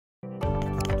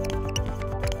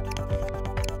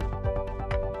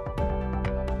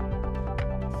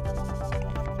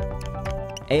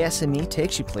ASME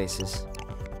takes you places.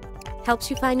 Helps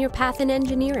you find your path in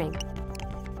engineering.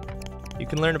 You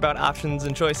can learn about options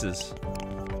and choices.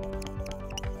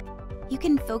 You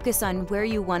can focus on where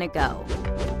you want to go.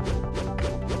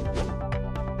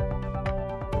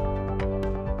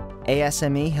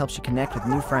 ASME helps you connect with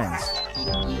new friends.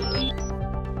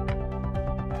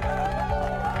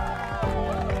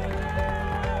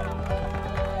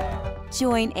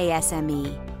 Join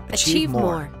ASME. Achieve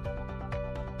more.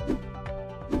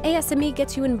 ASME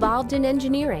gets you involved in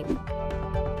engineering.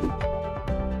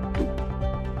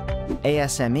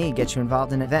 ASME gets you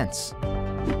involved in events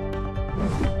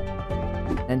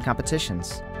and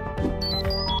competitions.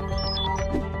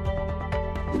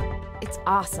 It's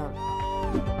awesome.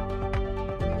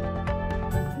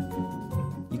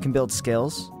 You can build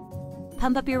skills,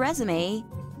 Pump up your resume.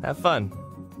 Have fun.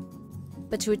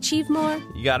 But to achieve more,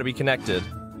 You gotta be connected.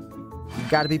 you've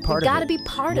got to be part you of gotta it. be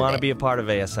part You of wanna it. be a part of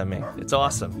ASME. It's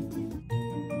awesome.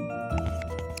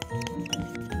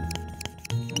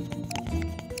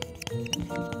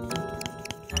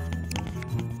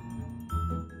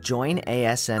 Join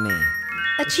ASME.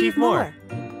 Achieve more.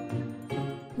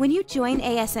 When you join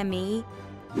ASME,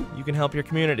 You can help your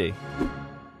community.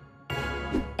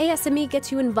 ASME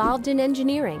gets you involved in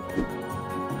engineering.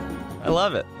 I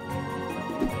love it.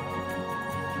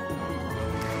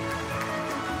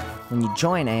 When you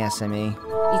join ASME,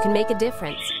 You can make a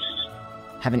difference.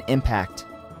 have an impact.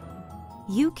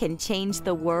 you can change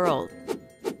the world.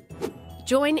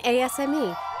 Join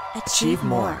ASME. Achieve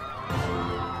more.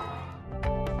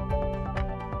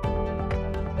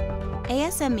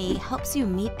 ASME helps you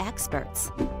meet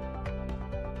experts.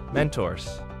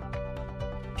 Mentors.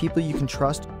 People you can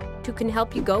trust, Who can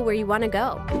help you go where you want to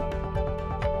go.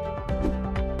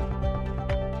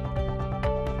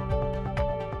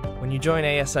 When you join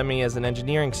ASME as an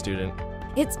engineering student,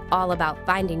 It's all about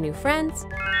finding new friends.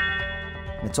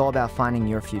 and it's all about finding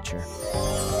your future.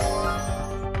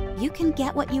 You can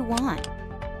get what you want.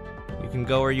 you can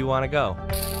go where you wanna go.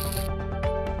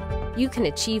 You can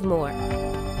achieve more.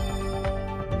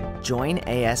 Join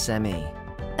ASME.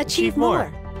 Achieve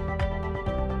more.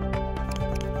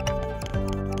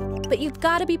 But you've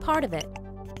got to be part of it.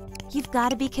 You've got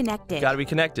to be connected. Gotta be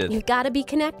connected. You've got to be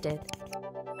connected.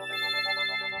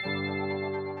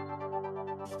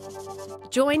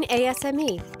 Join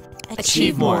ASME.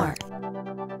 Achieve more.